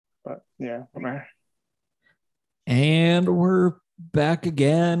But yeah, And we're back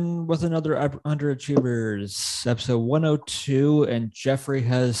again with another Underachievers, episode 102. And Jeffrey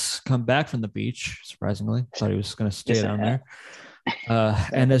has come back from the beach, surprisingly. Thought he was going to stay Yes, I down have. there.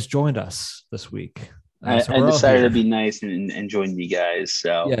 And has joined us this week. So I we're all decided here. to be nice and join you guys.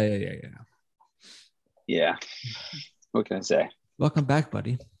 So yeah. What can I say? Welcome back,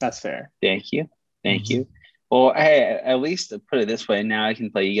 buddy. that's fair. Thank you. Well, hey, at least put it this way, now I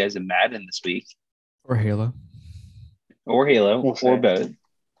can play you guys in Madden this week. Or Halo. Or Halo. We'll or see. both.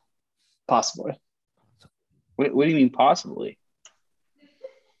 Possibly. What do you mean possibly?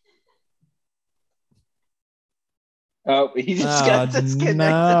 Oh, he just got disconnected.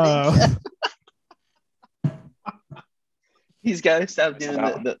 No. He's got to stop doing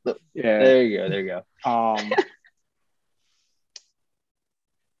the Yeah. There you go.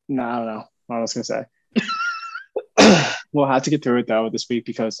 No, I don't know what I was gonna say. We'll have to get through it though this week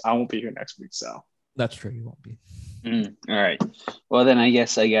because I won't be here next week. So That's true. You won't be. All right. Well, then I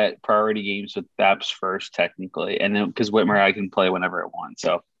guess I got priority games with Babs first, technically, and then because Whitmer I can play whenever I want.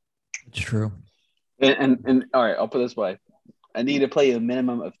 So It's true. and all right, I'll put it this way: I need to play a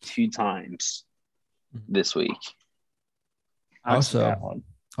minimum of 2 times this week.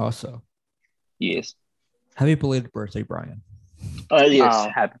 Also, Yes. happy belated birthday, Brian. Yes.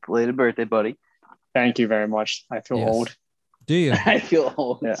 Happy belated birthday, buddy. thank you very much. I feel old. Do you? I feel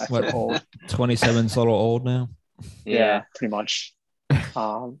old. Yeah, I feel old. 27's a little old now. Yeah, pretty much.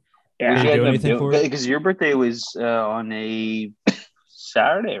 What Did you do anything for it? Because your birthday was on a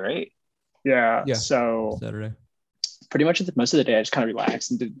Saturday, right? Yeah. Yeah. So Saturday. pretty much most of the day I just kind of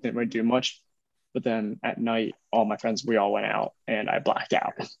relaxed and didn't really do much. But then at night, all my friends, we all went out and I blacked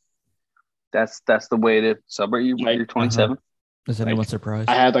out. That's the way to celebrate you. You're 27. Is anyone surprised?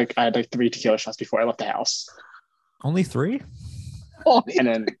 I had like 3 tequila shots before I left the house. Only 3? And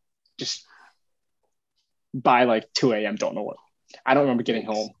then just by like 2 a.m. don't know what. I don't remember getting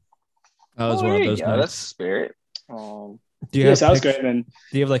home. That was one of those nights. That's spirit. Do you Yes, have that was good. And then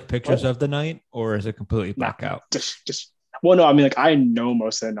do you have like pictures of the night, or is it completely blackout? Just well, no, I mean like I know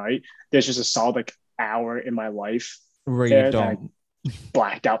most of the night. There's just a solid like hour in my life Where there you that I don't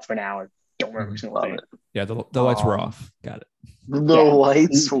blacked out for an hour. Don't remember single thing. Yeah, the lights were off. Got it. The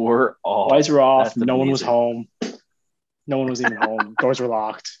lights were off. Lights were off. That's No one was amazing. home. No one was even home. Doors were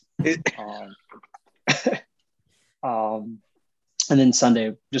locked. And then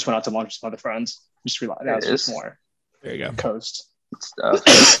Sunday just went out to lunch with some other friends. Just relax. That was just more There you go. coast. Stuff.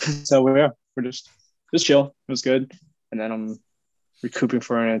 So we're just chill. It was good. And then I'm recouping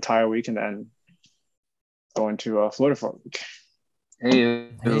for an entire week and then going to Florida for a week. Hey,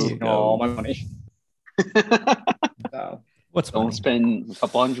 All my money. What's don't money? spend a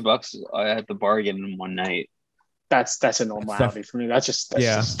couple $100 at the bargain in one night. That's a normality for me. That's just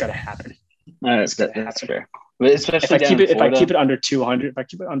gotta happen. That's fair. But especially if I keep it under 200,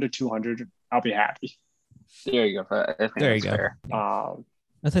 I'll be happy. There you go. I think There you that's go. fair.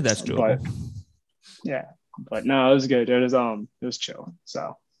 I think that's doable. But no, it was good. It was chill.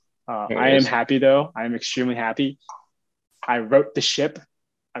 So I am happy though. I am extremely happy. I wrote the ship.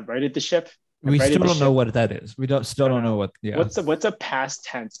 I rated the ship. We still don't know what that is. We still don't know what. Yeah. What's a past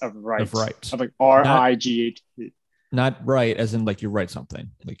tense of right? Of right. Of like RIGHT. Not right, as in like you write something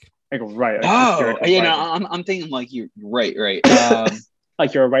like right. Like I'm thinking like you're right.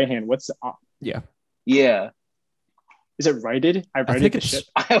 Like you're a right hand. What's yeah. Is it righted? I think the ship.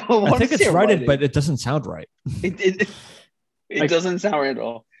 I think it's righted, but it doesn't sound right. It doesn't sound right at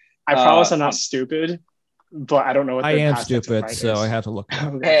all. I promise I'm not stupid, but I don't know what I am stupid, so I have to look.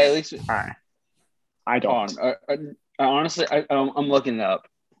 Hey, at least all right. I don't. Honestly, I'm looking it up.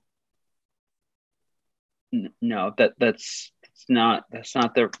 No, that's not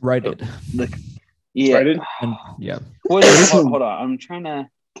the righted. Righted? And, yeah. Hold on. I'm trying to.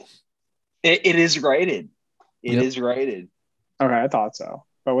 It is righted. It is righted. Okay, I thought so.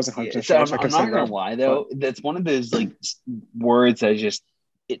 But I wasn't 100% sure. So I'm not gonna lie though. That's one of those like words that just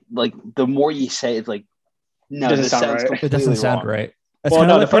like the more you say it's like no, it doesn't sound right. It doesn't sound right. That's well,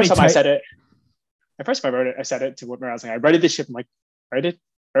 no, the first time I said it, the first time I wrote it, I said it to Whitmer. I was like, I righted the ship. I'm like, righted?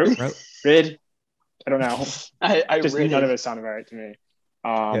 Rid? I don't know. I just none of it sounded right to me.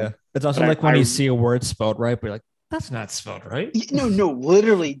 It's also like when you see a word spelled right, but you're like, that's not spelled right. No,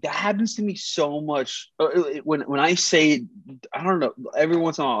 literally, that happens to me so much. When I say, I don't know, every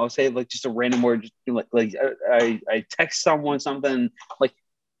once in a while I'll say like just a random word, just like I text someone something like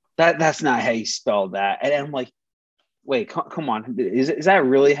that's not how you spell that, and I'm like, wait, come on, is that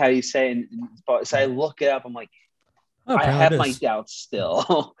really how you say it? And so I look it up, I'm like, I have my doubts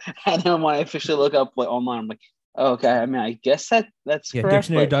still, and then when I officially look up like online, I'm like, Okay, I mean, I guess that's Yeah, correct.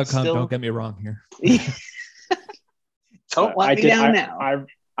 dictionary.com. Still... Don't get me wrong here. Don't let me down now.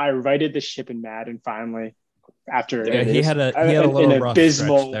 I righted the ship in Madden finally after he had a little rough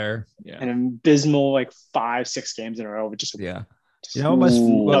stretch there. Yeah, an abysmal like 5-6 games in a row. Just yeah. You know what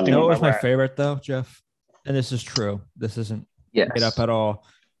was my way. favorite though, Jeff? And this is true. This isn't made up at all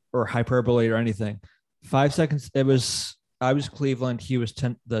or hyperbole or anything. 5 seconds. I was Cleveland. He was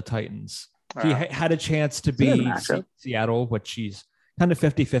the Titans. He had a chance to be Seattle, which he's kind of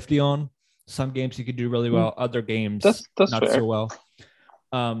 50-50 on. Some games he could do really well. Other games, that's not fair. so well.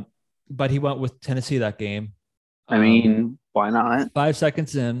 But he went with Tennessee that game. I mean, why not? 5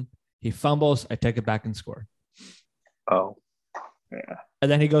 seconds in, he fumbles. I take it back and score. Oh. Yeah. And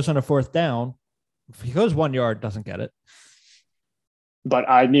then he goes on a 4th down. If he goes 1 yard, doesn't get it. But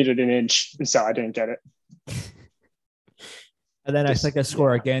I needed an inch, so I didn't get it. And then I think I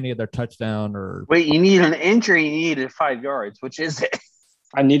score again, either touchdown or... Wait, you need an inch or you needed 5 yards? Which is it?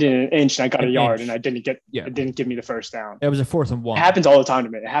 I needed an inch and I got a yard and I didn't get. Yeah. It didn't give me the first down. It was a 4th and 1. It happens all the time to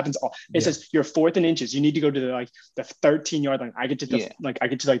me. It happens all. It says you're 4th and inches. You need to go to the 13-yard line. I get to the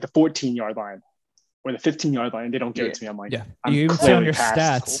the 14-yard line or the 15-yard line. And they don't give it to me. I'm like, you even see on your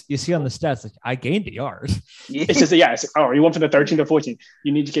stats. You see on the stats like I gained a yard. It says it's like, oh, you went from the 13 to 14.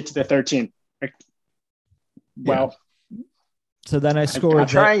 You need to get to the 13. Like, well. So then I scored. I'm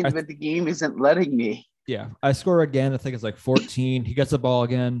trying, but the game isn't letting me. Yeah, I score again. I think it's like 14. He gets the ball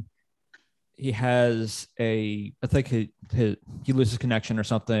again. He has I think he loses connection or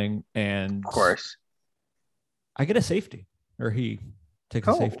something, and of course, I get a safety, or he takes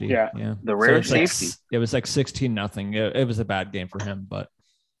a safety. Yeah, the rare safety. It was like 16-0. It was a bad game for him, but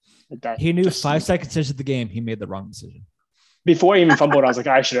he knew 5 seconds into the game he made the wrong decision. Before I even fumbled, I was like,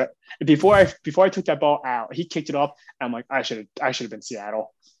 I should have. Before I took that ball out, he kicked it up. And I'm like, I should have been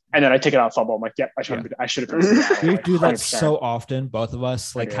Seattle. And then I take it out, fumble. I'm like, yep, I should have been Seattle. We do that so often, both of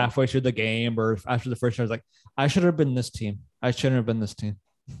us. Like halfway through the game or after the first year, I was like, I should have been this team. I shouldn't have been this team.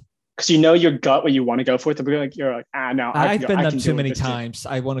 Because you know your gut what you want to go for. You're like, no. I've been them too many times.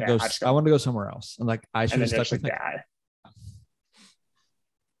 I want to go. I want to go somewhere else. And like I should have stuck with that.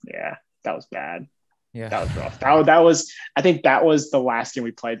 Yeah, that was bad. Yeah, that was rough. That was. I think that was the last game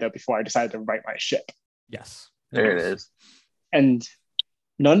we played though before I decided to right my ship. Yes, there it is. And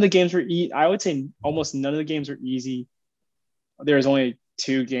none of the games were easy. I would say almost none of the games were easy. There was only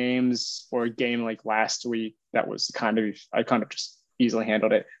 2 games or a game like last week that was I kind of just easily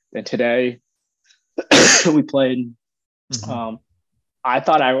handled it. And today we played. Mm-hmm. I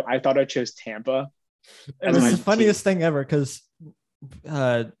thought I chose Tampa. It was the funniest thing ever because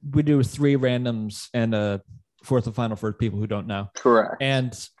we do 3 randoms and a 4th and final for people who don't know. Correct.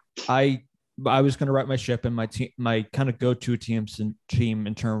 And I was going to write my ship and my kind of go-to team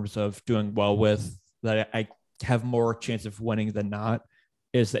in terms of doing well with that I have more chance of winning than not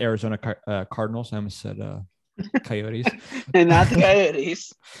is the Arizona Cardinals. I almost said Coyotes. And not the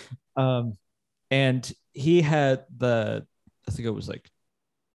Coyotes. And he had I think it was like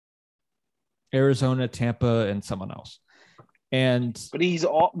Arizona, Tampa, and someone else. But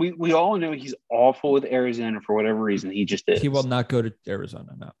we all know he's awful with Arizona for whatever reason. He just is. He will not go to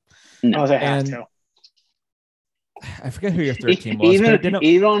Arizona now. No, they have to. I forget who your 3rd team was.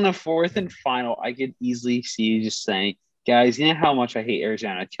 Even on the 4th and final, I could easily see you just saying, "Guys, you know how much I hate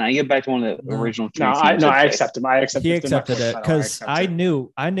Arizona. Can I get back to one of the original 3 teams?" I accept him. He accepted it because I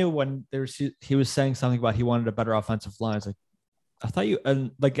knew when he was saying something about he wanted a better offensive line. I was like, I thought you,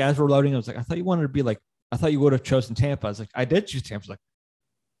 and like as we're loading, I was like, I thought you wanted to be like, I thought you would have chosen Tampa. I was like, I did choose Tampa. I was like,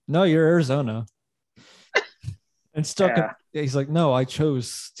 no, you're Arizona. And still, he's like, no, I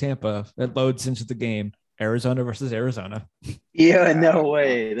chose Tampa. It loads into the game. Arizona versus Arizona. Yeah, no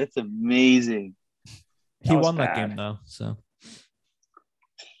way. That's amazing. He won that game though, so.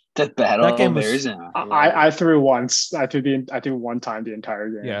 That battle. That game was. Arizona. I threw once. I threw one time the entire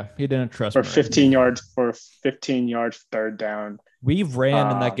game. Yeah, he didn't trust me. For 15 yards, 3rd down. We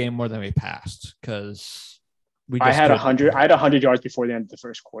ran in that game more than we passed because I had 100. I had 100 yards before the end of the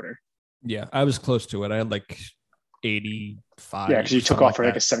first quarter. Yeah, I was close to it. I had like 85. Yeah, because you took off for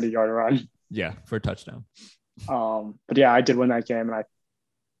like a 70-yard run. Yeah, for a touchdown. But yeah, I did win that game, and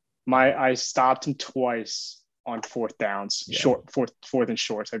I stopped him twice on 4th downs, fourth and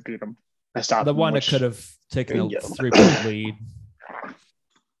shorts. I beat him. I stopped the one that could have taken a 3-point lead.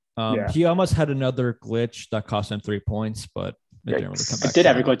 He almost had another glitch that cost him 3 points, but it didn't really come back. I did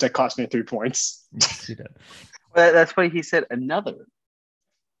have a glitch that cost me 3 points. Yes, he did. Well, that's why he said another.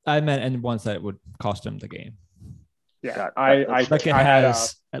 I meant and ones that would cost him the game. Yeah, like it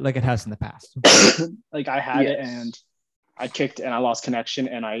has in the past. Like I had it and I kicked and I lost connection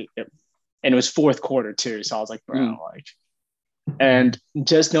and And it was fourth quarter too. So I was like, bro, like, and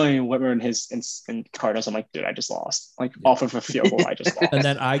just knowing Whitmer and Cardinals, I'm like, dude, I just lost. Like off of a field goal, I just lost. And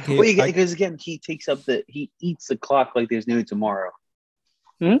then because again, he eats the clock like there's no tomorrow.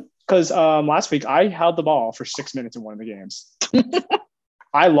 Because last week I held the ball for 6 minutes in one of the games.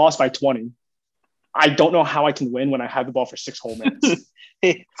 I lost by 20. I don't know how I can win when I have the ball for 6 whole minutes.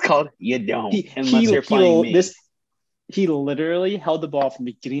 It's called you don't. He literally held the ball from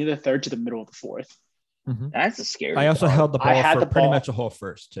the beginning of the third to the middle of the fourth. Mm-hmm. That's a scary. I also held the ball for pretty much a whole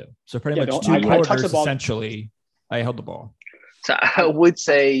first too. So pretty much 2 quarters essentially. I held the ball. So I would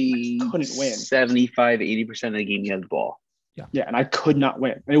say couldn't win 75-80% of the game you had the ball. Yeah, and I could not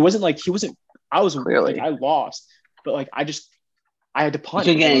win. And it wasn't like he wasn't. I was clearly I lost, but like I had to punt.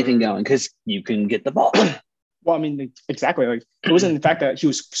 You couldn't get anything going because you couldn't get the ball. Well, I mean, exactly. Like it wasn't the fact that he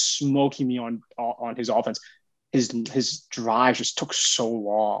was smoking me on his offense. His drive just took so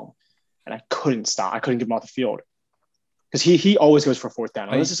long, and I couldn't stop. I couldn't get him off the field because he always goes for fourth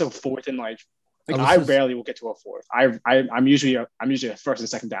down. This is a fourth and like I rarely will get to a fourth. I'm usually a first and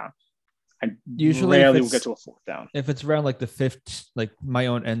second down. I usually rarely will get to a fourth down. If it's around like the fifth, like my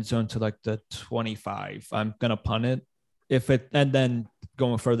own end zone to like the 25, I'm gonna punt it. And then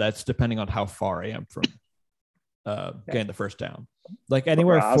going further, that's depending on how far I am from getting the first down. Like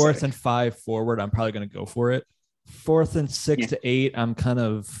anywhere fourth and 5 forward, I'm probably gonna go for it. Fourth and 6 to 8, I'm kind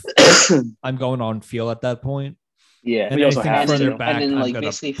of I'm going on feel at that point. Yeah, and anything further back, and then like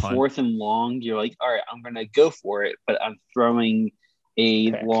basically punt. Fourth and long, you're like, all right, I'm gonna go for it, but I'm throwing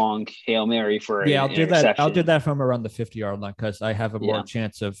a long Hail Mary for I'll do that. I'll do that from around the 50-yard line because I have a more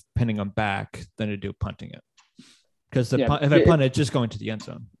chance of pinning them back than to do punting it. Because if I punt it, just going to the end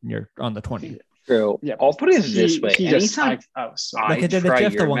zone, you're on the 20. True. Yeah, I'll put it this way. Anytime I did that to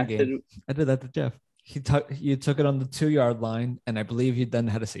Jeff the one game. I did that to Jeff. You took it on the 2-yard line, and I believe you then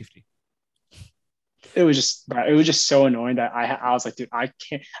had a safety. It was just so annoying that I was like, dude, I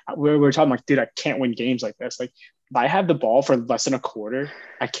can't. We were talking like, dude, I can't win games like this. Like, if I have the ball for less than a quarter,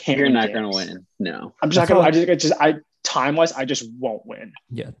 I can't. You're not going to win. No, I'm just not going to. Time-wise, I just won't win.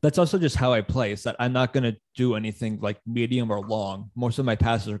 Yeah, that's also just how I play. Is that I'm not going to do anything like medium or long. Most of my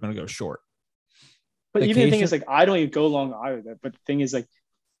passes are going to go short. But even the thing is, like, I don't even go long either. But the thing is, like,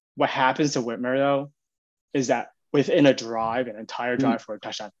 what happens to Whitmer though is that within a drive, an entire drive for a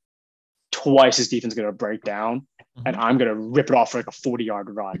touchdown, twice his defense is going to break down, and I'm going to rip it off for like a 40-yard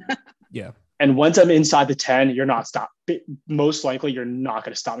run. Yeah. And once I'm inside the 10, you're not stopped. Most likely, you're not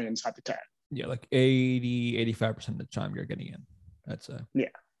going to stop me inside the 10. Yeah, like 85% of the time you're getting in. That's yeah.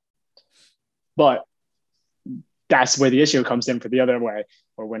 But that's where the issue comes in for the other way,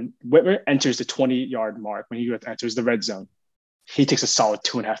 or when Whitmer enters the 20-yard mark, when he enters the red zone, he takes a solid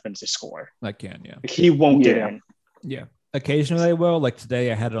 2.5 minutes to score. I can, yeah. Like, he won't get in. Yeah. Occasionally I will. Like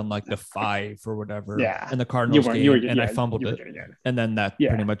today I had it on like the 5 or whatever. Yeah. In the Cardinals game, and I fumbled it. And then that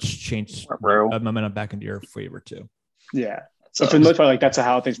pretty much changed momentum back into your favor too. Yeah. So for the most part, like that's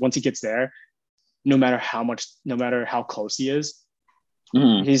how things. Once he gets there, no matter how close he is,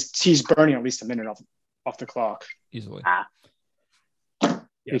 he's burning at least a minute off the clock easily.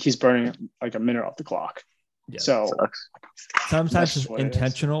 Like he's burning like a minute off the clock. Yeah, so sometimes it's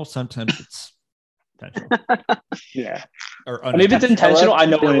intentional, sometimes it's intentional. Yeah. And if it's intentional, I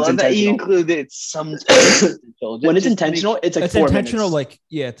know when it's intentional. That you included some when it's intentional, it's like 4 intentional. Minutes.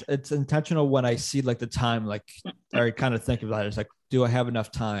 Like it's intentional when I see like the time, like I kind of think about it. It's like, do I have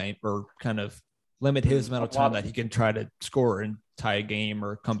enough time, or kind of limit his amount of time that he can try to score and tie a game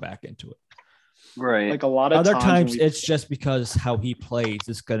or come back into it. Right. Like a lot of other times it's just because how he plays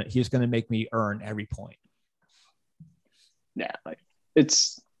he's gonna make me earn every point. Yeah, like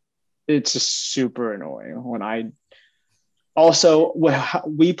it's just super annoying when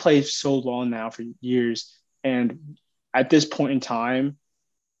we play so long now for years, and at this point in time,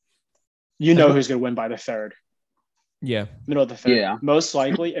 who's going to win by the third. Yeah, middle of the third. Yeah, most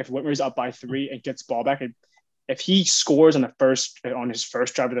likely if Whitmer's up by 3 and gets ball back, if he scores on his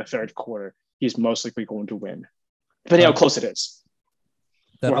first drive of the third quarter, he's most likely going to win, depending how close it is.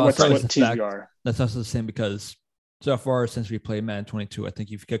 That's also the same because so far since we played Madden 22, I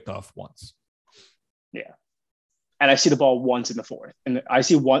think you've kicked off once. Yeah. And I see the ball once in the fourth. And I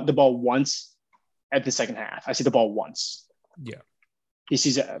see the ball once at the second half. I see the ball once. Yeah. He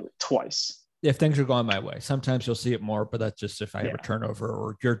sees it twice. If things are going my way. Sometimes you'll see it more, but that's just if I have a turnover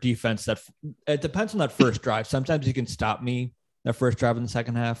or your defense. It depends on that first drive. Sometimes you can stop me that first drive in the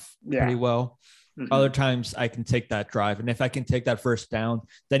second half pretty well. Mm-hmm. Other times I can take that drive. And if I can take that first down,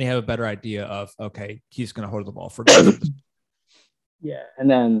 then you have a better idea of, okay, he's going to hold the ball for Yeah.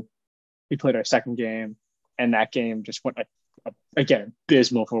 And then we played our second game, and that game just went like again,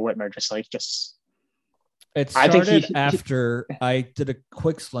 abysmal for Whitmer. It started after I did a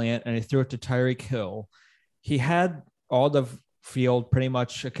quick slant and I threw it to Tyreek Hill. He had all the field pretty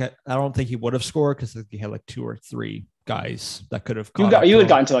much. I don't think he would have scored because he had like 2 or 3 guys that could have caught. You had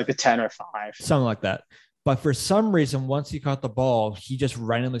gotten to like the 10 or 5, something like that. But for some reason, once he caught the ball, he just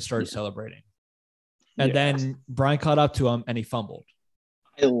randomly started celebrating. And then Brian caught up to him and he fumbled.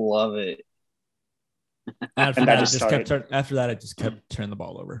 I love it. After that, I just kept turning the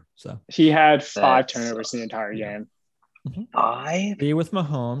ball over. So he had 5 turnovers the entire game. 5? 3 with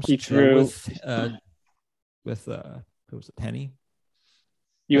Mahomes. He threw with who was it? Penny.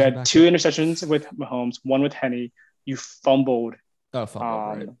 You had 2 interceptions with Mahomes, 1 with Henny. You fumbled.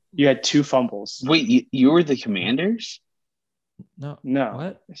 Right. You had 2 fumbles. Wait, you were the Commanders? No.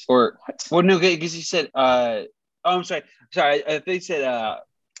 What? Or what? Well, no, because you said. I'm sorry. I thought you said.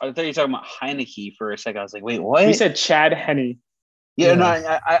 I thought you were talking about Heineke for a second. I was like, wait, what? You said Chad Henne. Yeah, no,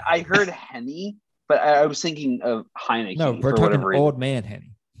 I heard Henne, but I was thinking of Heineke. No, we're talking old man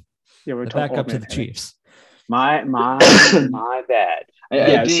Henne. Yeah, we're talking back up to the Chiefs. My bad. I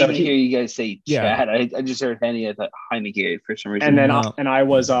didn't even hear you guys say Chad. I just heard Henne. I thought Heineke for some reason. And then I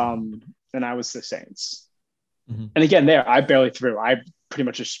was the Saints. Mm-hmm. And again, I barely threw. I pretty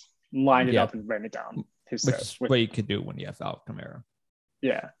much just lined it up and ran it down. Which is what you could do when you have Alvin Kamara.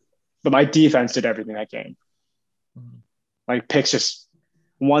 Yeah, but my defense did everything that game. Mm-hmm. Like picks, just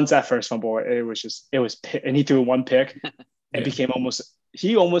once that first fumble, it was and he threw 1 pick. It became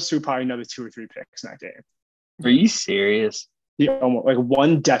he almost threw probably another 2 or 3 picks in that game. Are you serious? He almost, like,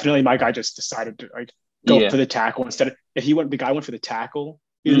 one definitely. My guy just decided to like go for the tackle instead of the guy went for the tackle.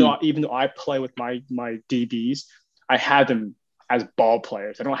 Even though I play with my DBs, I have them as ball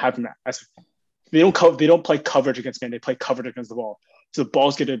players. I don't have them as they don't play coverage against me. They play coverage against the ball. So the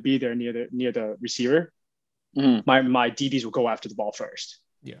ball's going to be there near the receiver. Mm. My DBs will go after the ball first.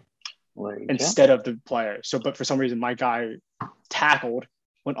 Yeah. Instead of the player. So, but for some reason, my guy tackled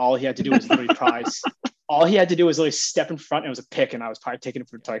when all he had to do was literally all he had to do was literally step in front, and it was a pick, and I was probably taking it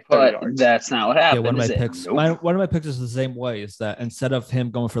for like 30 yards. That's not what happened. Yeah, one of my picks is the same way. Is that instead of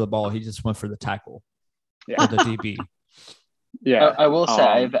him going for the ball, he just went for the tackle. Yeah. Or the DB. Yeah, I will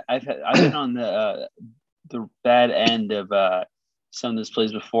say I've been on the bad end of some of those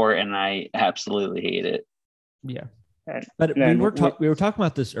plays before, and I absolutely hate it. Yeah, but we were talking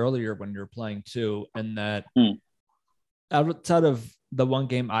about this earlier when you were playing too, and that outside of the one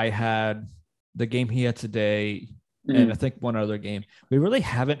game I had, the game he had today, and I think one other game, we really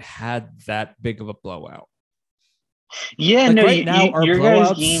haven't had that big of a blowout. Yeah, like no, right now our your blowouts,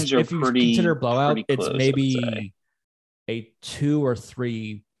 guys' games are if you pretty consider blowout, pretty close, it's maybe a 2 or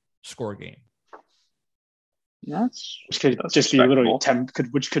 3 score game. Which could just be literally 10.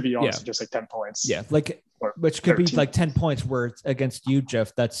 Which could be also just like 10 points. Yeah, like which could 13. Be like 10 points. Where it's against you,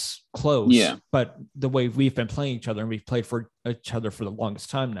 Jeff, that's close. Yeah, but the way we've been playing each other, and we've played for each other for the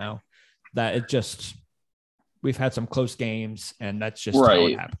longest time now, that it just we've had some close games, and that's just how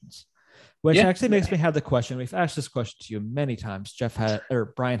it happens. Which actually makes me have the question. We've asked this question to you many times.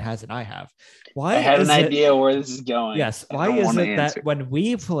 Brian has, and I have. Why? I had an idea where this is going. Yes. Why is it that when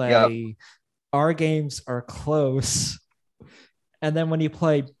we play, our games are close, and then when you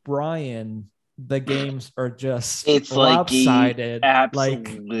play Brian, the games are just lopsided, like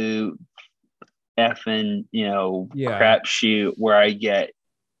absolute effing crapshoot where I get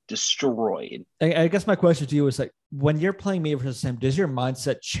destroyed. I guess my question to you is like, when you're playing me versus him, does your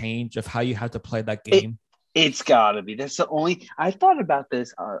mindset change of how you have to play that game? It's gotta be. That's the only. I thought about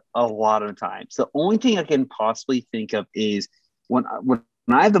this a lot of times. The only thing I can possibly think of is when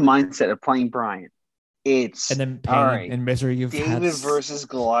I have the mindset of playing Brian, it's and then pain and misery. David versus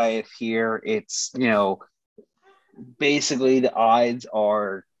Goliath here. It's basically the odds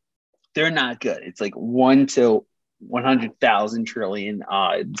are they're not good. It's like 1 to 100,000 trillion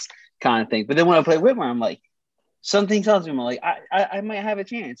odds kind of thing. But then when I play Whitmer, I'm like, something tells me I'm like, I might have a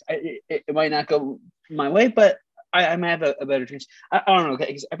chance. It might not go my way, but I might have a better chance. I don't know,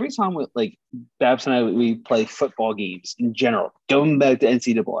 because every time with like Babs and I, we play football games in general, going back to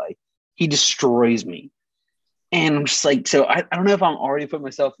NCAA, he destroys me. And I'm just like, so I don't know if I'm already putting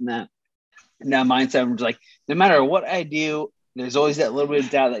myself in that mindset. I'm just like, no matter what I do, there's always that little bit of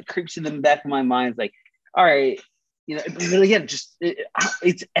doubt that creeps in the back of my mind. It's like, all right, but again, just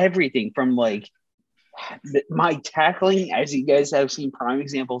it's everything from like my tackling, as you guys have seen prime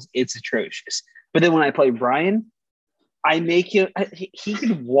examples, it's atrocious. But then when I play Brian, I make him, he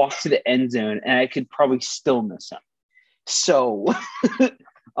could walk to the end zone and I could probably still miss him. So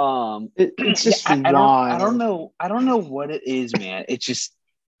it's just I don't know what it is, man. It just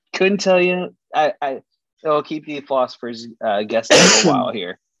couldn't tell you. It'll keep the philosophers guessing for a while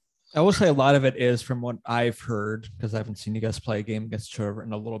here. I will say a lot of it is from what I've heard, because I haven't seen you guys play a game against Trevor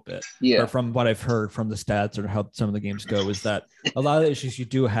in a little bit. Yeah. But from what I've heard from the stats or how some of the games go, is that a lot of the issues you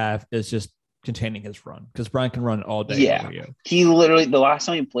do have is just containing his run, because Brian can run all day. Yeah. He literally, the last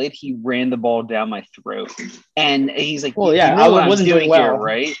time he played, he ran the ball down my throat. And he's like, well, yeah, I wasn't doing well. Here,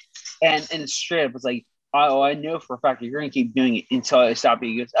 right? And straight up was like, oh, I know for a fact you're going to keep doing it until I stop you.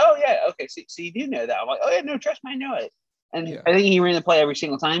 He goes, oh, yeah, okay, so you do know that. I'm like, oh, yeah, no, trust me, I know it. And I think he ran the play every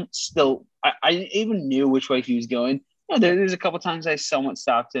single time. Still, I even knew which way he was going. You know, there's a couple times I somewhat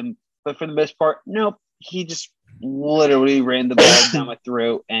stopped him, but for the most part, nope. He just literally ran the ball down my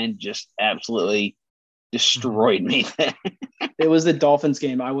throat and just absolutely destroyed me. It was the Dolphins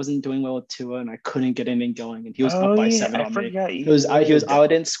game. I wasn't doing well with Tua, and I couldn't get anything going. And he was up by 7 on me. I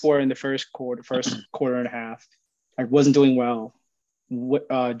didn't score in the first quarter and a half. I wasn't doing well.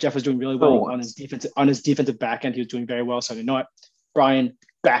 Jeff was doing really well on his defensive back end. He was doing very well. So you know what, Brian,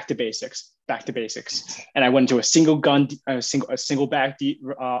 back to basics. And I went into a single back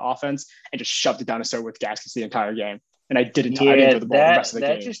offense and just shoved it down his throat with Gaskins the entire game. And I didn't throw the ball the rest of the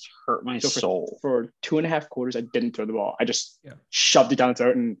game. That just hurt my soul. For 2.5 quarters, I didn't throw the ball. I just shoved it down his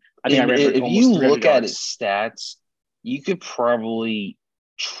throat, and I think I ran for if almost you 300 look yards. at his stats, you could probably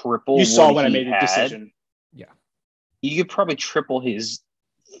triple. You saw when I made a decision. Yeah. You could probably triple his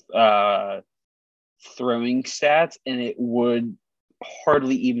throwing stats, and it would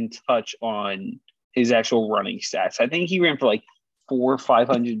hardly even touch on his actual running stats. I think he ran for like 400 or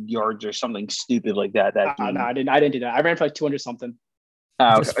 500 yards or something stupid like that. No, I didn't do that. I ran for like 200 something.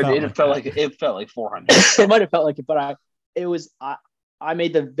 It felt like 400. It might have felt like it, but I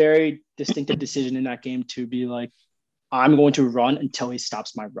made the very distinctive decision in that game to be like, I'm going to run until he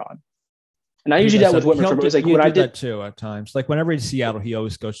stops my run. And I usually do that with Whitmer. It was like when I did that too at times. Like whenever he's in Seattle, he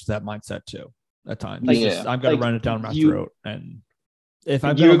always goes to that mindset too. At times, I'm going to run it down my throat, and if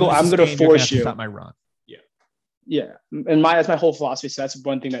I'm going to force you to stop my run. Yeah, and that's my whole philosophy. So that's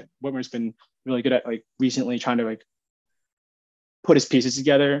one thing that Whitmer's been really good at, like recently, trying to like put his pieces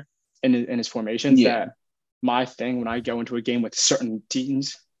together in his formations. Yeah. That my thing when I go into a game with certain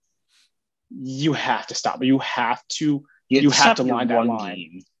teams, you have to stop. You have to line that line.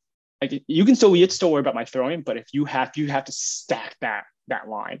 Game. Like you have to still worry about my throwing, but if you have to stack that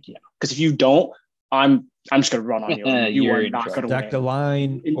line. Yeah. Because if you don't, I'm just gonna run on you. You are not gonna stack win. The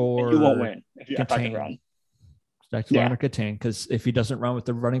line, or you won't win if I can run. Stack the line or contain, because if he doesn't run with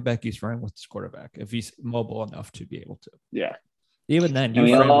the running back, he's running with his quarterback. If he's mobile enough to be able to. Yeah. Even then,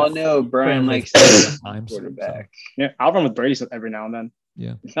 we all know Brian likes quarterback. Yeah, I'll run with Brady every now and then.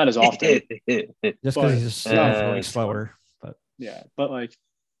 Yeah, not as often. Just because he's slower. But yeah, but like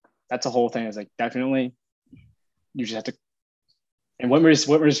that's the whole thing. Is like definitely you just have to. And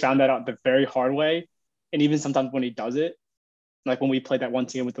Whitmer's found that out the very hard way. And even sometimes when he does it, like when we played that one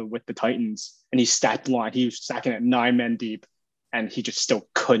team with the Titans, and he stacked the line, he was stacking it 9 men deep, and he just still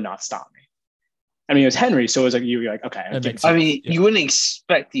could not stop me. I mean, it was Henry, so it was like you're like, okay. You wouldn't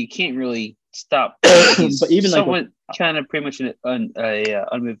expect. You can't really stop. But even someone kind of pretty much an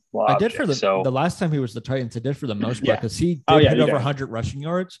unmovable object. I did for the last time he was the Titans. I did for the most part, because he did hit over 100 rushing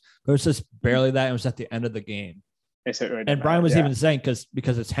yards, but it was just barely that. It was at the end of the game. And Brian was even saying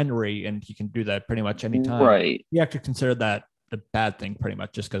because it's Henry and he can do that pretty much anytime. Right. He actually considered that the bad thing pretty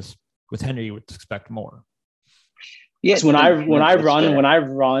much, just because with Henry you would expect more. Yeah. So when I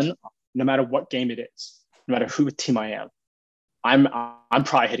run, no matter what game it is, no matter who team I am, I'm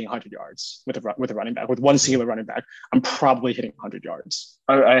probably hitting 100 yards with a running back. With one singular running back, I'm probably hitting 100 yards.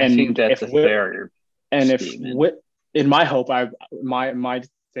 I think that's a fair. And in my hope, my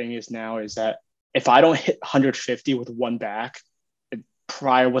thing is now is that if I don't hit 150 with one back, it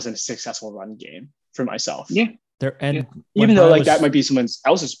probably wasn't a successful run game for myself. Yeah. Even though like that might be someone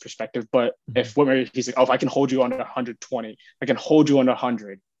else's perspective, but if he's like, if I can hold you under 120, I can hold you under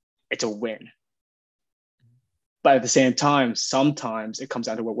 100, it's a win. But at the same time, sometimes it comes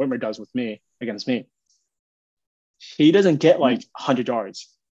down to what Whitmer does with me against me. He doesn't get like 100 yards.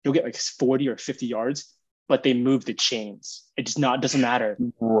 He'll get like 40 or 50 yards, but they move the chains. It doesn't matter.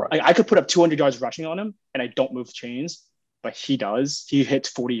 Right. Like I could put up 200 yards rushing on him and I don't move the chains, but he does. He hits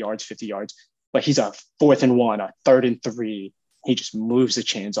 40 yards, 50 yards, but he's a 4th and 1, a 3rd and 3. He just moves the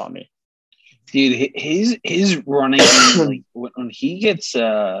chains on me. Dude, his running, like when he gets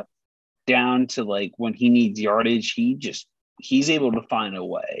down to like when he needs yardage, he's able to find a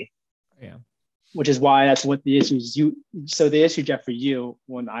way. Yeah. Which is why that's what the issue is. So the issue, Jeff, for you,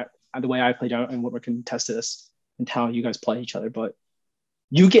 the way I played out, and what we can test this and how you guys play each other, but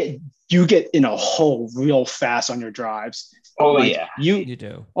you get in a hole real fast on your drives. Oh like, yeah, you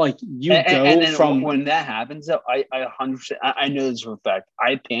do. Like you and, go and then from when that happens, though, I 100%. I know this for a fact.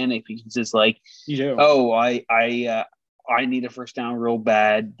 I panic because it's like, you do. Oh, I need a first down real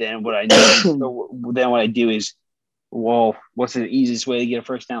bad. Then what I do is, well, what's the easiest way to get a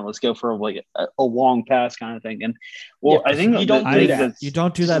first down? Let's go for like a long pass kind of thing. And I think you don't do that. You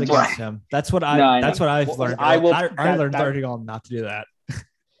don't do that against him. That's what That's what I've learned. I learned early on not to do that.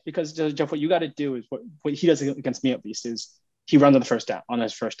 Because Jeff, what you got to do is what he does against me at least is he runs on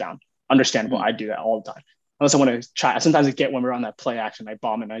his first down. Understandable. I do that all the time. Unless I want to try. Sometimes I get when we're on that play action, I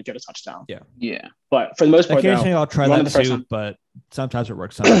bomb and I get a touchdown. Yeah. But for the most part, occasionally I'll try that too. But sometimes it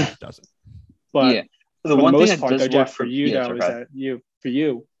works, sometimes it doesn't. But the one thing that does work for you though is that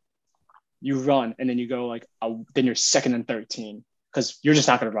you run and then you go like then you're 2nd and 13 because you're just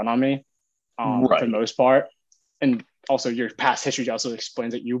not going to run on me for the most part, and also your past history also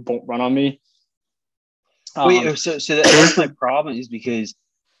explains that you won't run on me. So that's my problem is because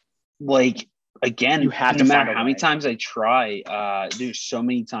like. Again, you have no matter how many times I try, there's so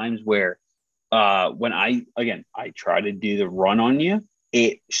many times where when I try to do the run on you,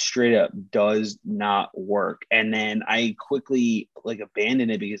 it straight up does not work. And then I quickly like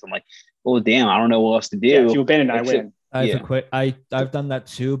abandon it because I'm like, oh damn, I don't know what else to do. Yeah, if you abandon it, I win. I've done that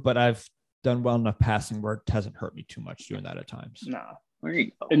too, but I've done well enough passing where it hasn't hurt me too much doing that at times. No.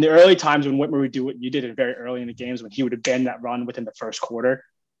 In the early times when Whitmer would do what you did it very early in the games, when he would abandon that run within the first quarter,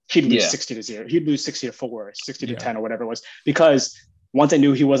 he'd lose 60-0. He'd lose 60-4, 60-10, or whatever it was. Because once I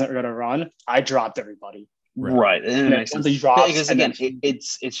knew he wasn't going to run, I dropped everybody. Right. And once he drops, because again,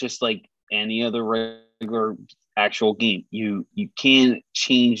 it's just like any other regular actual game. You can't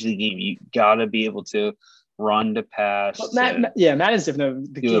change the game. You got to be able to run to pass. Madden's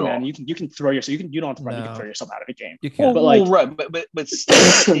different. The game, man, you can throw yourself. You don't have to run. You can throw yourself out of the game. You can, but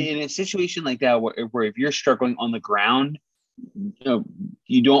still, in a situation like that, where if you're struggling on the ground.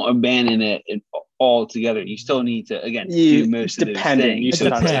 You don't abandon it altogether. You still need to do most of those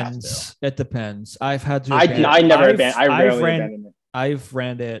things. It depends. I've had to. I never abandon. I rarely abandon it. I've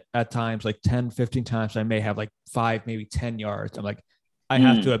ran it at times like 10, 15 times. I may have like 5, maybe 10 yards. I'm like, I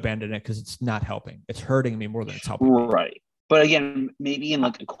have to abandon it because it's not helping. It's hurting me more than it's helping. Right. But again, maybe in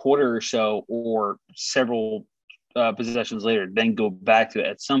like a quarter or so or several possessions later, then go back to it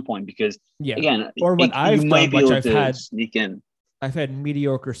at some point because again, or what I've done, which I've had sneak in. I've had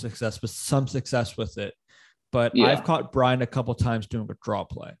mediocre success, but some success with it. But I've caught Brian a couple times doing a draw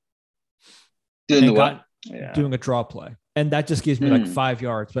play. Doing a draw play, and that just gives me like 5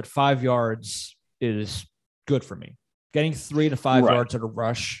 yards. But 5 yards is good for me. Getting 3 to 5 yards at a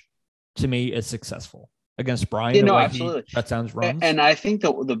rush to me is successful against Brian. Absolutely. That sounds runs. And I think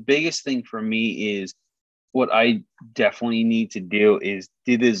the biggest thing for me is. What I definitely need to do is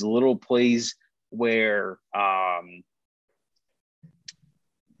do these little plays where I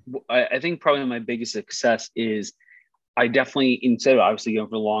think probably my biggest success is I definitely, instead of obviously going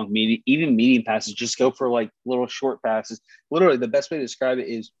for long, medium passes, just go for like little short passes. Literally, the best way to describe it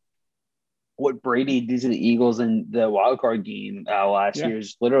is what Brady did to the Eagles in the wild card game last year.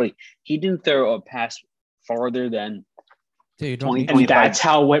 Is literally he didn't throw a pass farther than 20, and that's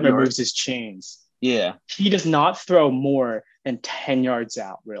how Whitmer moves his chains. Yeah, he does not throw more than 10 yards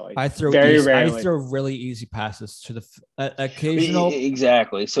out. Really, I throw really easy passes to the occasional.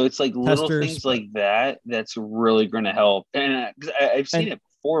 Exactly. So it's like little things like that. That's really going to help. And I've seen it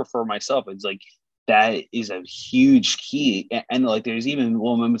before for myself. It's like that is a huge key. And like there's even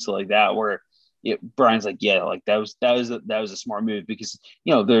little moments like that where Brian's like, like that was a smart move because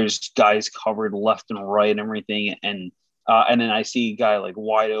there's guys covered left and right and everything, and then I see a guy like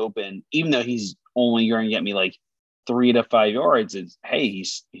wide open, even though he's only going to get me like 3 to 5 yards. It's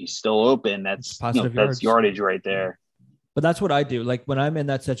he's still open. That's that's yardage right there. But that's what I do. Like when I'm in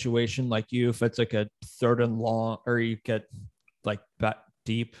that situation, like you, if it's like a 3rd and long, or you get like that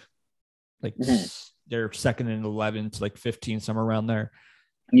deep, like they're 2nd and 11 to like 15, somewhere around there.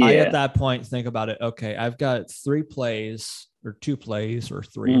 Yeah. I at that point think about it. Okay, I've got 3 plays or 2 plays or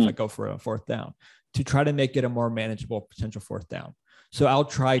 3 if I go for a 4th down to try to make it a more manageable potential 4th down. So I'll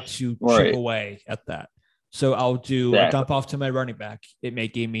try to chip away at that. So I'll do a dump off to my running back. It may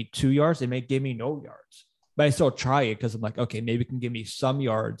give me 2 yards. It may give me no yards, but I still try it because I'm like, okay, maybe it can give me some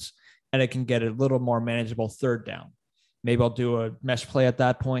yards and it can get a little more manageable 3rd down. Maybe I'll do a mesh play at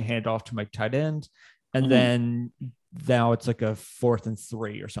that point, hand off to my tight end. And then now it's like a 4th and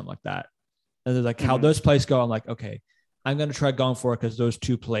 3 or something like that. And they're like how those plays go. I'm like, okay, I'm going to try going for it because those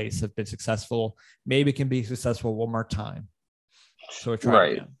 2 plays have been successful. Maybe it can be successful one more time. So I try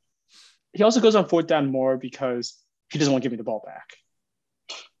again. He also goes on 4th down more because he doesn't want to give me the ball back.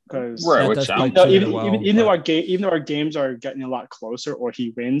 because even though our games are getting a lot closer, or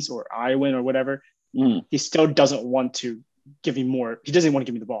he wins or I win or whatever, he still doesn't want to give me more. He doesn't want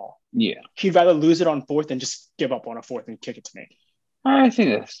to give me the ball. Yeah, he'd rather lose it on fourth than just give up on a fourth and kick it to me. I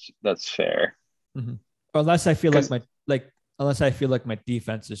think that's fair. Mm-hmm. Unless I feel like my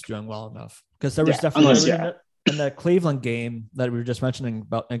defense is doing well enough, because there was definitely in the Cleveland game that we were just mentioning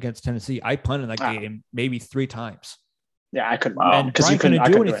about against Tennessee, I punted that game maybe 3 times. Yeah, I couldn't. And Brian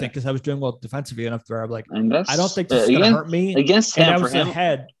couldn't do anything because I was doing well defensively enough where I'm like, I don't think this is going to hurt me. Against him, and I was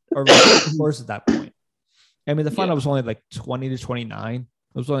ahead or scores at that point. I mean, the final was only like 20-29. It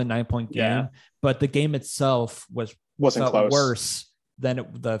was only a 9-point game, but the game itself wasn't close. Worse than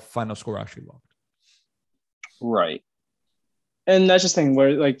the final score actually looked. Right. And that's just the thing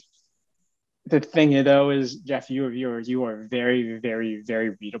where, like, the thing though is, Jeff, you are very, very,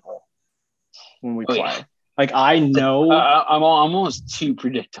 very readable when we play. Yeah. Like, I know I'm almost too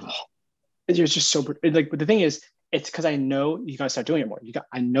predictable. You're just so like, but the thing is, it's because I know you gotta start doing it more.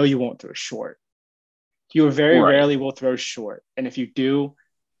 I know you won't throw short. You very rarely will throw short, and if you do,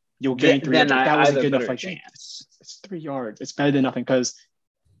 you'll gain 3 yards. That wasn't good enough. Like, chance. It's 3 yards. It's better than nothing. Because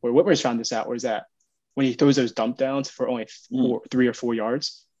where Whitmer's found this out was that when he throws those dump downs for only 3 or 4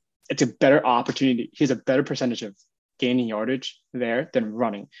 yards, it's a better opportunity. He has a better percentage of gaining yardage there than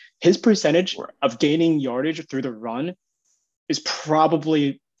running. His percentage of gaining yardage through the run is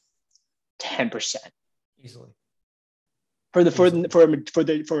probably 10% easily. For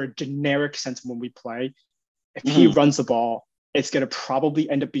a generic sense when we play, if he runs the ball, it's going to probably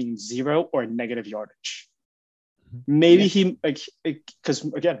end up being 0 or negative yardage. Maybe he because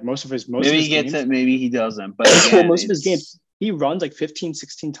again, most of his he gets it, maybe he doesn't. But again, most of his games, he runs like 15,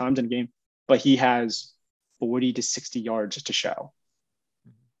 16 times in a game, but he has 40 to 60 yards to show.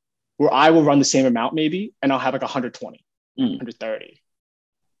 Where I will run the same amount maybe, and I'll have like 120, 130.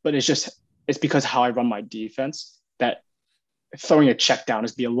 But it's because how I run my defense that throwing a check down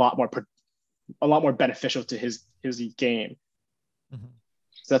is a lot more beneficial to his game. So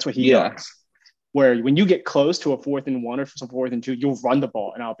that's what he does. Where when you get close to a 4th and 1 or some 4th and 2, you'll run the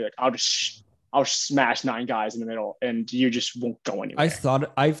ball, and I'll be like, I'll smash 9 guys in the middle, and you just won't go anywhere. I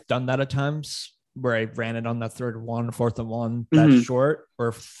thought I've done that at times where I ran it on that 3rd and 1, 4th and 1, that short,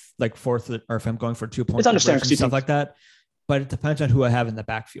 or like 4th, or if I'm going for 2 points, it's understandable, stuff like that. But it depends on who I have in the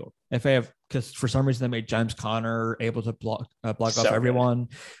backfield. If I have, because for some reason they made James Conner able to block off everyone,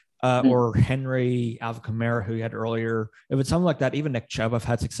 or Henry, Alvin Kamara, who you had earlier. If it's something like that, even Nick Chubb, I've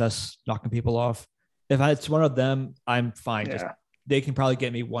had success knocking people off. If it's one of them, I'm fine. Yeah. They can probably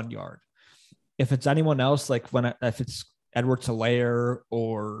get me 1 yard. If it's anyone else, like if it's Edwards-Helaire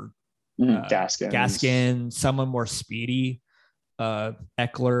or Gaskin, someone more speedy,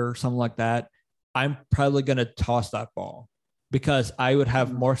 Eckler, something like that, I'm probably going to toss that ball because I would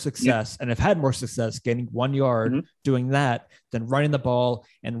have more success and have had more success getting 1 yard doing that than running the ball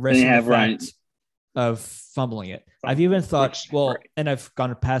and risking the fact of fumbling it. I've even thought, and I've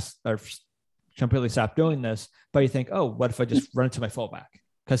gone past or completely stopped doing this, but you think, oh, what if I just run it to my fullback?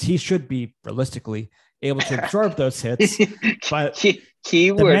 Because he should be realistically able to absorb those hits. But the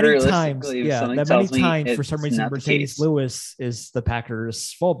many times for some reason Mercedes Lewis is the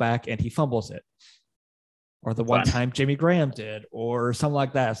Packers fullback and he fumbles it. Or the one time Jimmy Graham did, or something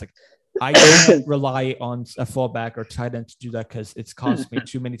like that. It's like, I can't rely on a fullback or tight end to do that because it's cost me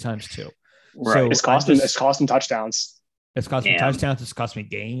too many times too. Right. So it's costing touchdowns. It's costing touchdowns. It's cost me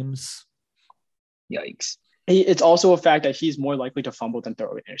games. Yikes. It's also a fact that he's more likely to fumble than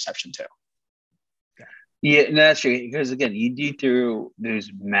throw an interception too. Yeah, that's true. Because again, you do through those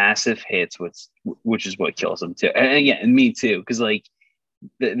massive hits, which is what kills him too. And again, me too. Because like,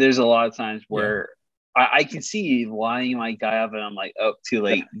 there's a lot of times where I can see you lining my guy up, and I'm like, oh, too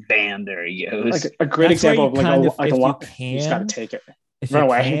late. Bam, there he goes. Like a great example of you just got to take it. If run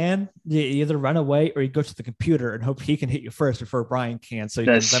away. You either run away or you go to the computer and hope he can hit you first before Brian can, so you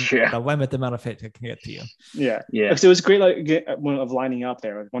can limit the amount of hit it can get to you. Yeah. So it was great, of lining up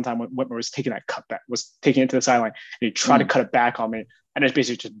there. One time Whitmer was taking that cutback, was taking it to the sideline, and he tried to cut it back on me, and it's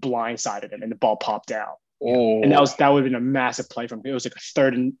basically just blindsided him, and the ball popped out. Oh. And that would have been a massive play from him. It was like a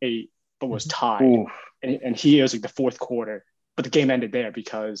 3rd and 8, but was tied. And it was like the 4th quarter, but the game ended there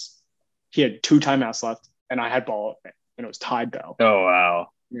because he had 2 timeouts left, and I had ball. And it was tied though. Oh wow!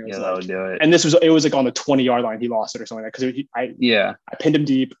 That would do it. And it was like on the 20-yard line. He lost it or something like that because I pinned him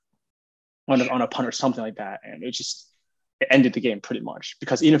deep on a punt or something like that, and it ended the game pretty much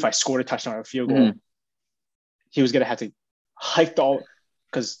because even if I scored a touchdown or a field goal, he was gonna have to hike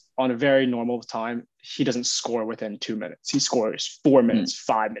because on a very normal time he doesn't score within 2 minutes. He scores 4 minutes,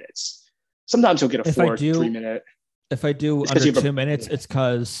 5 minutes. Sometimes he'll get a 3 minute. If I do under 2 minutes, it's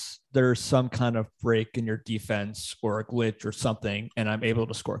because there's some kind of break in your defense or a glitch or something, and I'm able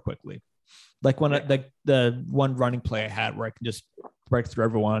to score quickly. Like when the one running play I had where I can just break through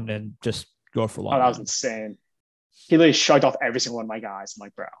everyone and just go for long. Oh, that was insane. He literally shrugged off every single one of my guys. I'm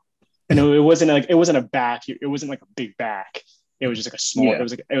like, bro. And it wasn't a back. It wasn't like a big back. It was just like a small. Yeah.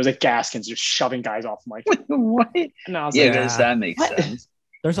 It was like Gaskins just shoving guys off. I'm like, what? And I was that makes sense.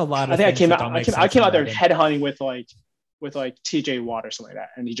 There's a lot of. I think I came out there headhunting with TJ Watt or something like that,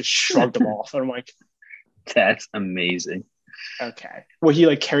 and he just shrugged them off. And I'm like, that's amazing. Okay. Well,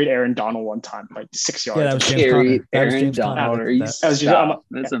 he carried Aaron Donald one time, 6 yards. Yeah, that was James Aaron Donald.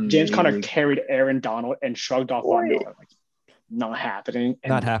 That's James Conner carried Aaron Donald and shrugged off Von Miller. Not happening.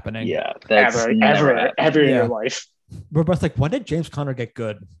 Not happening. Yeah. Ever in your life. We're both like, when did James Conner get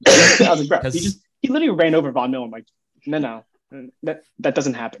good? I was like, bro, he literally ran over Von Miller. I'm like, no, that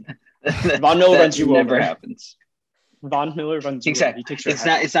doesn't happen. Von Miller runs you over. Never happens. Von Miller runs you over. He takes your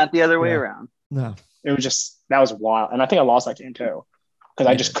head. It's not the other way around. No. It was that was wild. And I think I lost that game too because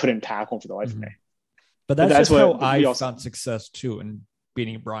I just couldn't tackle for the life of me. But that's just how I found success too in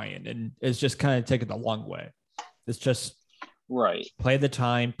beating Brian. And it's just kind of taking the long way. It's just play the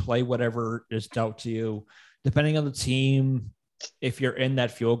time, play whatever is dealt to you. Depending on the team, if you're in that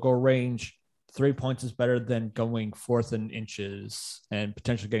field goal range, 3 points is better than going 4th and inches and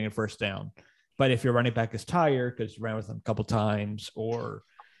potentially getting a first down. But if your running back is tired because you ran with them a couple times, or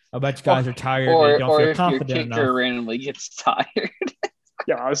a bunch of guys are tired and don't feel confident enough. Or if your kicker randomly gets tired.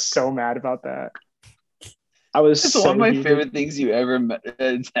 Yeah, I was so mad about that. It's one of my favorite things you ever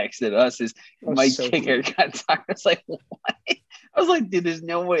texted us is my kicker got tired. I was like, what? I was like, dude, there's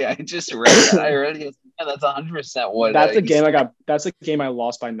no way. I just read that. I already was that's 100% what. That's the game I got. That's the game I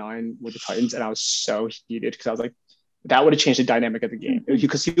lost by 9 with the Titans, and I was so heated because I was like, that would have changed the dynamic of the game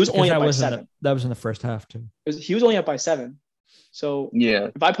because he was only up by 7. That was in the first half too. He was only up by 7, so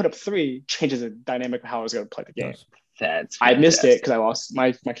if I put up 3, changes the dynamic of how I was going to play the game. That's I missed it because I lost.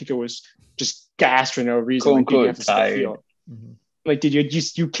 My kicker was just gassed for no reason. Tired. Mm-hmm. Like, did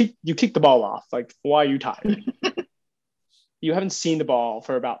you kick the ball off? Like, why are you tired? You haven't seen the ball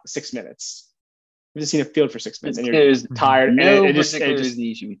for about 6 minutes. You've just seen the field for 6 minutes, and you're tired. No, and you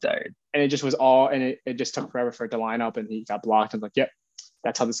should be tired. And it just was all, and it just took forever for it to line up, and he got blocked. And like, yep,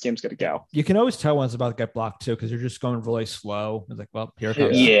 that's how this game's gonna go. You can always tell when it's about to get blocked too, because you're just going really slow. It's like, well, here it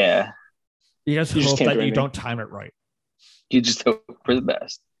comes. Yeah. You just hope that you don't time it right. You just hope for the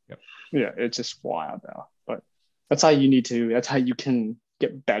best. Yep. Yeah, it's just wild though. But that's how you need to. That's how you can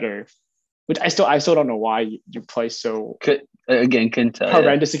get better. Which I still don't know why you play so couldn't tell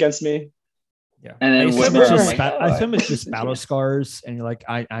horrendous against me. Yeah, and then I assume it's just battle scars, and you're like,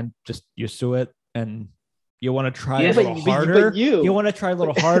 I'm just used to it, and you want to try a little harder. You want to try a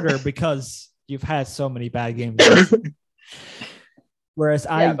little harder because you've had so many bad games. Whereas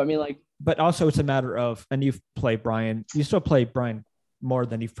but also it's a matter of, and you've played Brian. You still play Brian more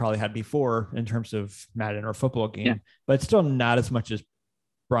than you've probably had before in terms of Madden or football game, but it's still not as much as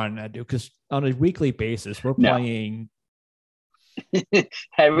Brian and I do, because on a weekly basis we're playing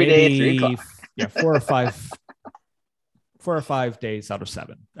every day at 3 o'clock. Yeah, 4 or 5 days out of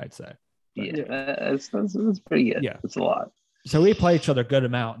 7, I'd say. That's pretty good. Yeah, that's a lot. So we play each other a good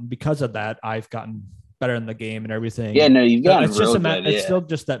amount, and because of that, I've gotten better in the game and everything. Yeah, no, you've gotten it's just it's still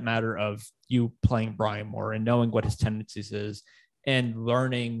just that matter of you playing Brian more and knowing what his tendencies is and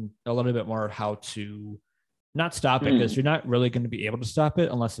learning a little bit more how to not stop it, because you're not really going to be able to stop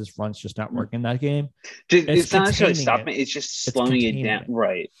it unless his run's just not working in that game. It's not necessarily stopping it. It's just slowing it down.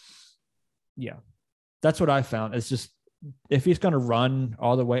 Right. Yeah. That's what I found. It's just, if he's going to run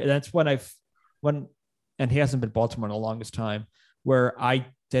all the way, that's when and he hasn't been Baltimore in the longest time, where I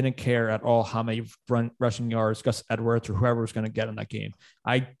didn't care at all how many rushing yards Gus Edwards or whoever was going to get in that game.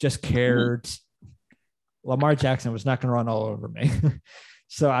 I just cared. Lamar Jackson was not going to run all over me.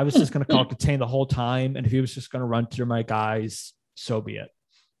 So I was just going to call contain the whole time. And if he was just going to run through my guys, so be it.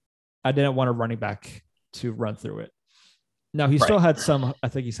 I didn't want a running back to run through it. Now, he still had some, I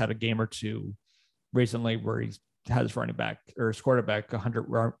think he's had a game or two recently where he's had his running back or his quarterback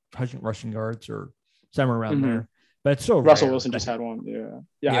 100 rushing yards or somewhere around there. But it's still Russell Wilson just had one.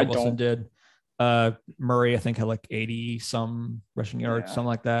 Yeah, Wilson did. Murray, I think, had like 80 some rushing yards, something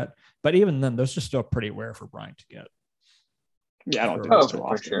like that. But even then, those are still pretty rare for Brian to get. Yeah, I don't think that's too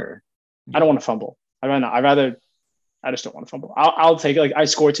often. Sure. I don't want to fumble. I just don't want to fumble. I'll take it. Like, I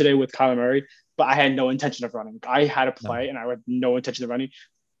scored today with Kyler Murray, but I had no intention of running. I had a play and I had no intention of running.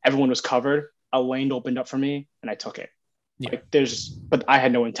 Everyone was covered. A lane opened up for me and I took it. Yeah. But I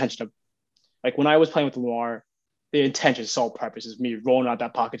had no intention of, like, when I was playing with Lamar, the intention, sole purpose is me rolling out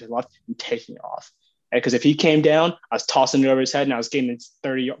that pocket to the left and taking it off. Because if he came down, I was tossing it over his head and I was getting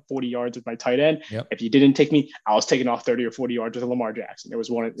 30, 40 yards with my tight end. Yep. If he didn't take me, I was taking off 30 or 40 yards with Lamar Jackson. It was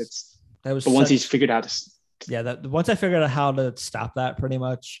one. But once he's figured out once I figured out how to stop that, pretty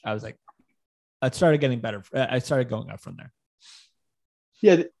much, I was like, I started getting better. I started going up from there.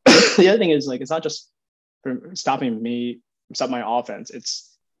 Yeah. The other thing is, like, it's not just from stopping my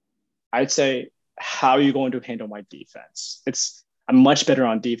offense. I'd say, how are you going to handle my defense? I'm much better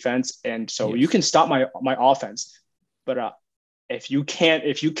on defense. And so you can stop my offense, but if you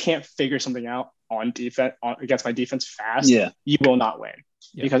can't figure something out on defense against my defense fast, you will not win.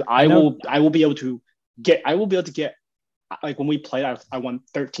 Because I will be able to get like when we played, I won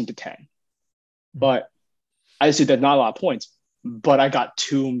 13-10, but I just see that not a lot of points, but I got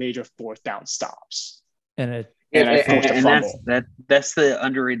 2 major 4th down stops, and I forced a fumble. That's the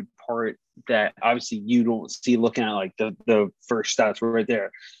underrated part that obviously you don't see looking at like the first stats were right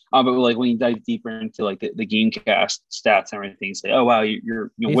there. But like when you dive deeper into like the Gamecast stats and everything, you say, oh wow,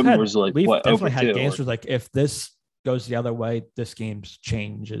 Whitmer was like we've what definitely over had 2 games where like if this goes the other way, this game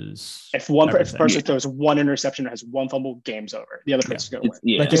changes. If person throws 1 interception or has 1 fumble, game's over. The other person's going to win.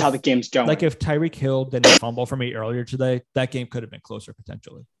 Yeah. Like just how the game's going. Like if Tyreek Hill didn't fumble for me earlier today, that game could have been closer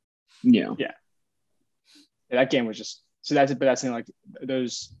potentially. Yeah. That game was just that's the thing. Like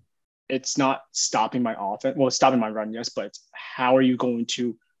those, it's not stopping my offense. Well, it's stopping my run, yes, but it's how are you going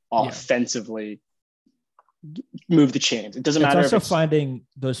to offensively move the chains? It doesn't matter. It's also finding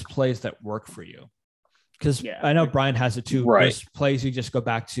those plays that work for you. Because I know Brian has it too. Right. Those plays you just go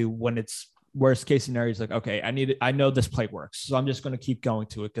back to when it's worst case scenario is like, okay, I know this play works, so I'm just going to keep going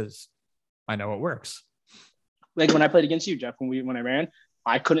to it because I know it works. Like when I played against you, Jeff, when I ran,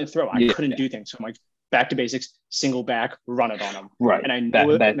 I couldn't throw. I couldn't do things. So I'm like, back to basics, single back, run it on them. Right. And I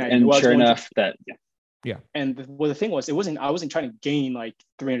knew it. And sure enough, yeah. And the thing was, I wasn't trying to gain like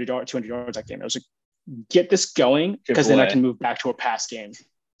 300 yards, 200 yards that game. I was like, get this going because then I can move back to a pass game.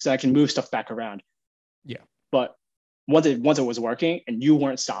 So I can move stuff back around. Yeah. But once it was working and you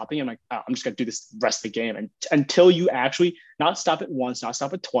weren't stopping, I'm like, oh, I'm just going to do this the rest of the game. And until you actually not stop it once, not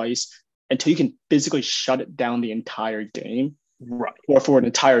stop it twice, until you can physically shut it down the entire game. Right. Or for an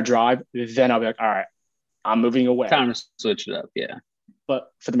entire drive, then I'll be like, all right, I'm moving away. Time to switch it up, yeah.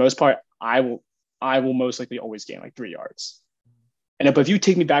 But for the most part, I will most likely always gain like 3 yards. And if you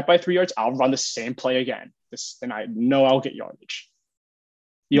take me back by 3 yards, I'll run the same play again. And I know I'll get yardage.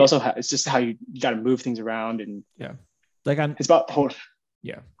 You also have, it's just how you got to move things around and it's about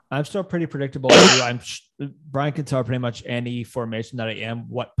I'm still pretty predictable. Brian can tell pretty much any formation that I am,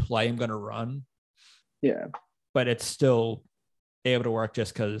 what play I'm going to run. Yeah. But it's still able to work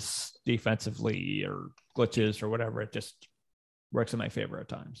just because defensively or glitches or whatever, it just works in my favor at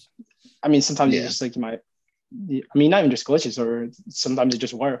times. I mean, sometimes it's just like not even just glitches, or sometimes it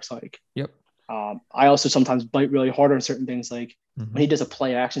just works. Like, I also sometimes bite really hard on certain things. Like when he does a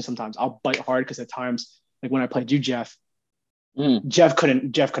play action, sometimes I'll bite hard because at times, like when I played you, Jeff, Jeff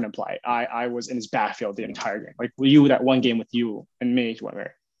couldn't play. I was in his backfield the entire game. Like that one game with you and me,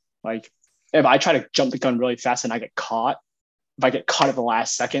 whatever. Like if I try to jump the gun really fast and I get caught, if I get caught at the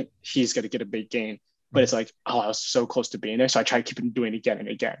last second, he's going to get a big gain. But it's like, I was so close to being there. So I try to keep him doing it again and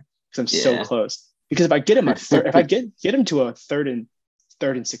again because I'm so close. Because if I get him if I get him to a third and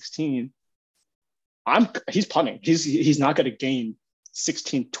 16, he's punting. He's not going to gain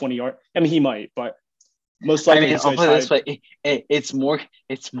 16, 20 yards. I mean, he might, but most likely. I'll put it this way: it's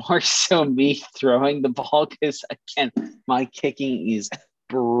more so me throwing the ball because again, my kicking is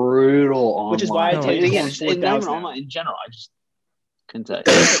brutal online. Which is why I tell you again, not online in general. I just couldn't tell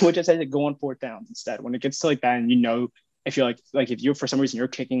you. Which I say to go on 4th downs instead. When it gets to like that, and if you're like if you're for some reason you're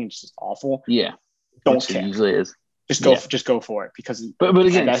kicking, it's just awful. Yeah, don't kick. It usually is. Just go for it because. But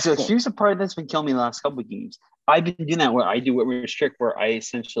again, so here's the part that's been killing me the last couple of games. I've been doing that where I do what we're strict, where I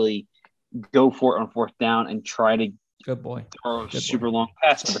essentially go for it on 4th down and try to throw a super long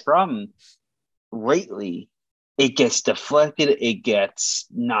pass. But the problem lately, it gets deflected, it gets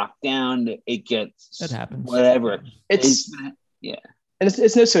knocked down, it gets that happens. Whatever. It's and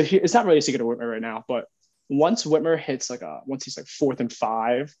it's not really a secret to Whitmer right now, but once Whitmer hits once he's like 4th and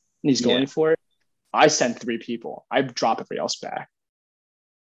 5 and he's going for it, I send 3 people. I drop everybody else back.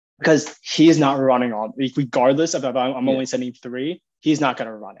 Because he is not running on, regardless of if I'm only sending 3, he's not going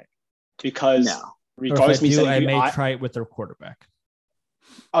to run it. Because regardless of me sending I may try it with their quarterback.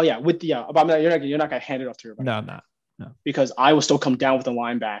 Oh yeah, but you're not going to hand it off to your No, I'm not. No. Because I will still come down with a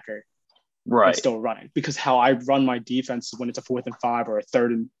linebacker. Right. And still run it. Because how I run my defense when it's a 4th and 5 or a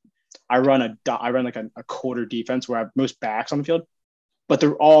 3rd and I run like a quarter defense where I have most backs on the field, but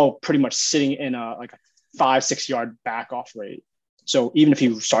they're all pretty much sitting in a 5-6 yard back off rate. So even if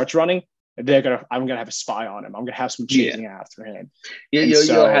he starts running, I'm gonna have a spy on him. I'm gonna have some chasing after him. Yeah,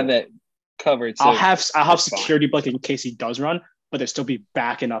 you'll have that covered. So I'll have security blanket in case he does run, but they'll still be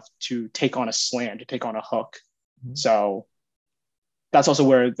back enough to take on a slam, to take on a hook. Mm-hmm. So that's also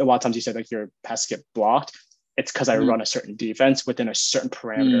where a lot of times you said like your passes get blocked. It's because I run a certain defense within a certain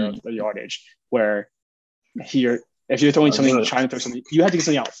parameter of the yardage. Where here, if you're throwing something, trying to throw something, you have to get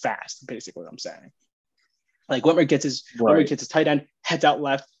something out fast. Basically, what I'm saying. Like Whitmer gets his tight end, heads out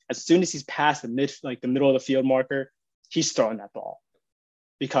left. As soon as he's past the middle of the field marker, he's throwing that ball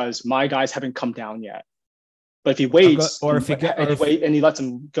because my guys haven't come down yet. But if he waits, and he lets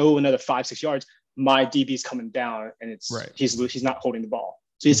him go another 5-6 yards, my DB's coming down, and he's not holding the ball.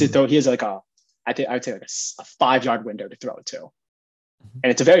 So he has to throw. He has like I'd say like a 5-yard window to throw it to,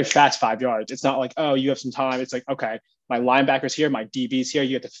 and it's a very fast 5 yards. It's not like, oh, you have some time. It's like, okay, my linebacker's here, my DB's here.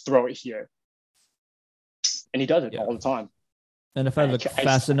 You have to throw it here, and he does it all the time. And if I have a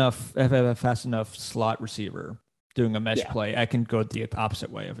fast enough slot receiver doing a mesh play, I can go the opposite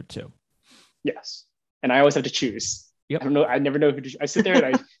way of it too. Yes, and I always have to choose. Yep. I don't know. I never know who to. I sit there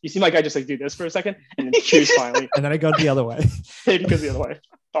and you seem like I just like do this for a second and then choose finally, and then I go the other way. It goes the other way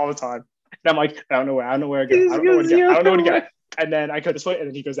all the time, and I'm like, I don't know where I go. I don't know where to go. And then I go this way, and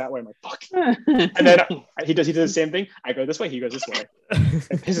then he goes that way. I'm like, fuck. And then he does the same thing. I go this way, he goes this way.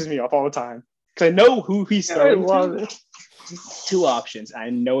 It pisses me off all the time because I know who he's throwing to. 2 options. I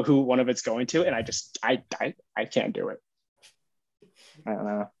know who one of it's going to, and I can't do it. I don't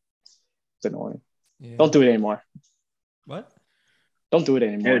know. It's annoying. Yeah. Don't do it anymore. What? Don't do it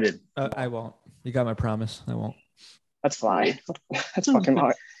anymore. I won't. You got my promise. I won't. That's fine. That's fucking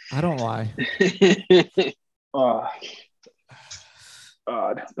hard. I don't lie.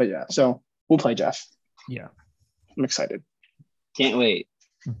 But yeah, so we'll play Jeff. Yeah. I'm excited. Can't wait.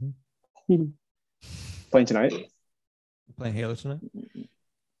 Mm-hmm. Playing tonight? Playing Halo tonight?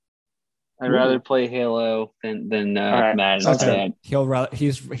 I'd rather play Halo than Madden. Okay.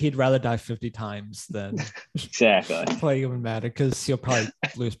 He'd rather die 50 times than exactly play him in Madden because he'll probably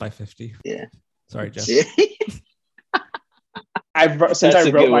lose by 50. Yeah. Sorry, Jeff. Since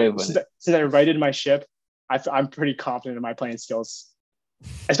I righted my ship, I'm pretty confident in my playing skills.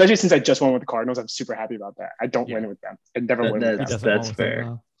 Especially since I just won with the Cardinals, I'm super happy about that. I don't win with them. I never win with them. That's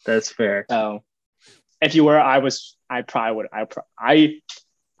fair. That's fair. So, if you were, I probably would. I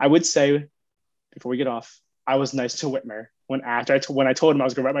would say, before we get off, I was nice to Whitmer when I told him I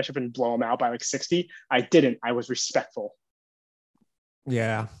was going to write my ship and blow him out by like 60. I didn't. I was respectful.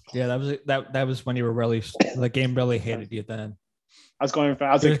 Yeah. That was when you were really the game really hated you then. I was going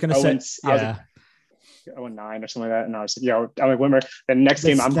to say 0-9 or something like that, and I was I'm like Whitmer. The next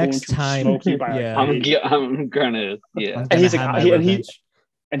game I'm going to smoke you by. I'm gonna.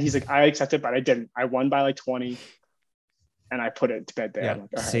 And he's like, I accept it, but I didn't. I won by like 20. And I put it to bed there. Yeah.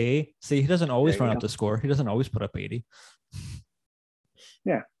 Like, See, he doesn't always run up the score. He doesn't always put up 80.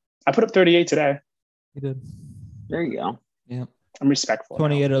 Yeah. I put up 38 today. He did. There you go. Yeah. I'm respectful.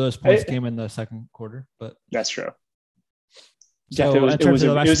 28 of those points came in the second quarter, but that's true. So it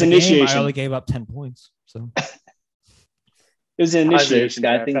was initiation. I only gave up 10 points. So it was an initiation.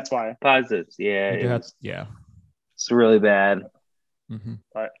 I think that's why. Positives. Yeah. Yeah. It's really bad. Mm-hmm.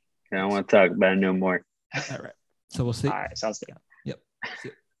 But I don't want to talk about it no more. All right. So we'll see. All right. Sounds good. Yep.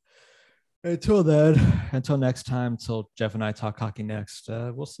 Until then, until next time, until Jeff and I talk hockey next,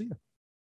 we'll see you.